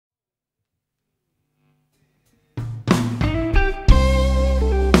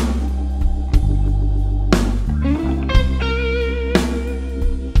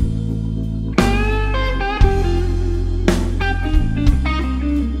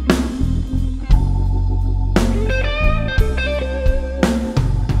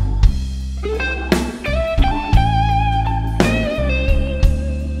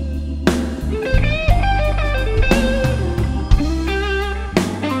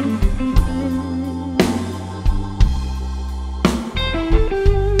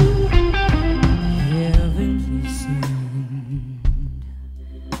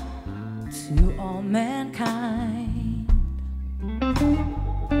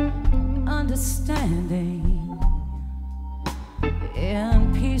standing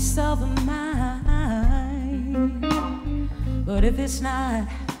in peace of mind. But if it's not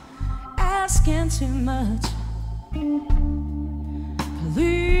asking too much,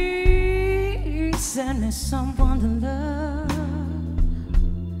 please send me someone to love.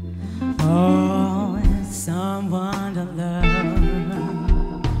 Oh, someone to love.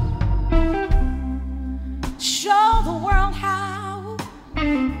 Show the world how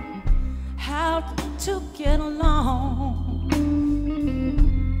to get along.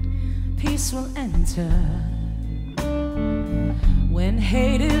 Peace will enter when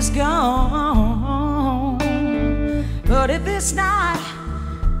hate is gone. But if it's not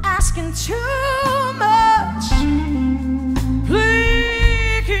asking too much,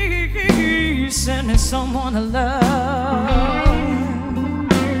 please send me someone to love.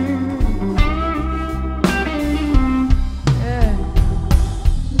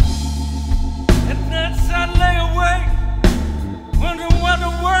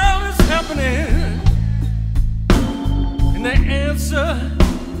 And the answer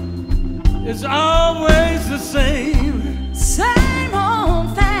is always the same. Same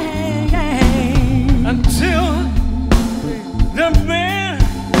old thing. Until the man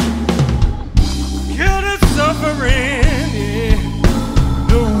killed his suffering, yeah,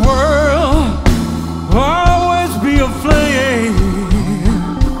 the world will always be aflame.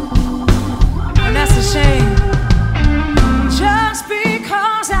 And that's a shame. Just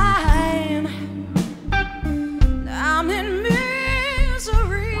because I'm in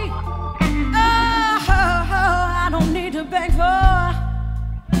misery. Oh, I don't need to beg for,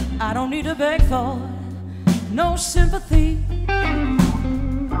 I don't need to beg for no sympathy.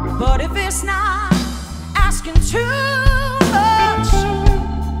 But if it's not asking too much,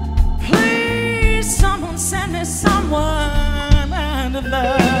 please someone send me someone to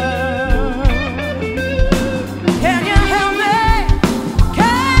love. Can you help me?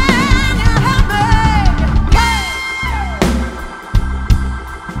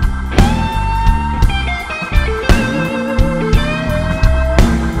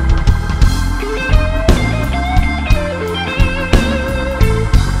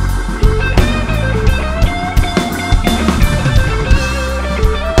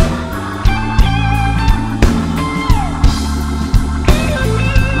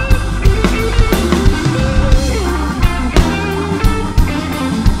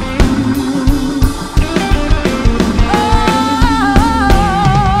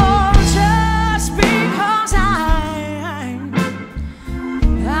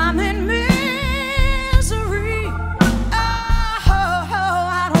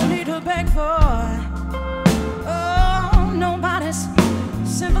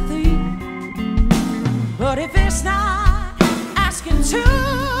 But if it's not asking too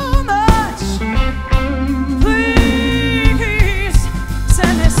much, please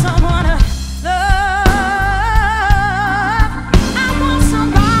send me someone to love. I want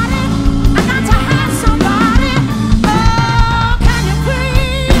somebody, I got to have somebody. Oh, can you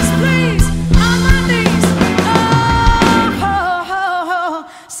please, please, on my knees,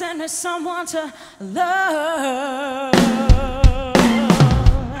 send me someone to love.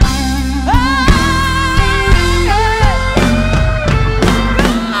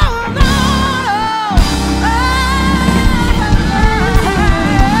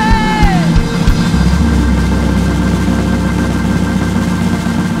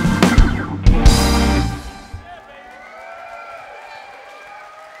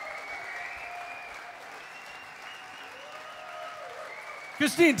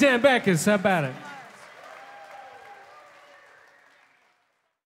 Christine Tambakis, how about it?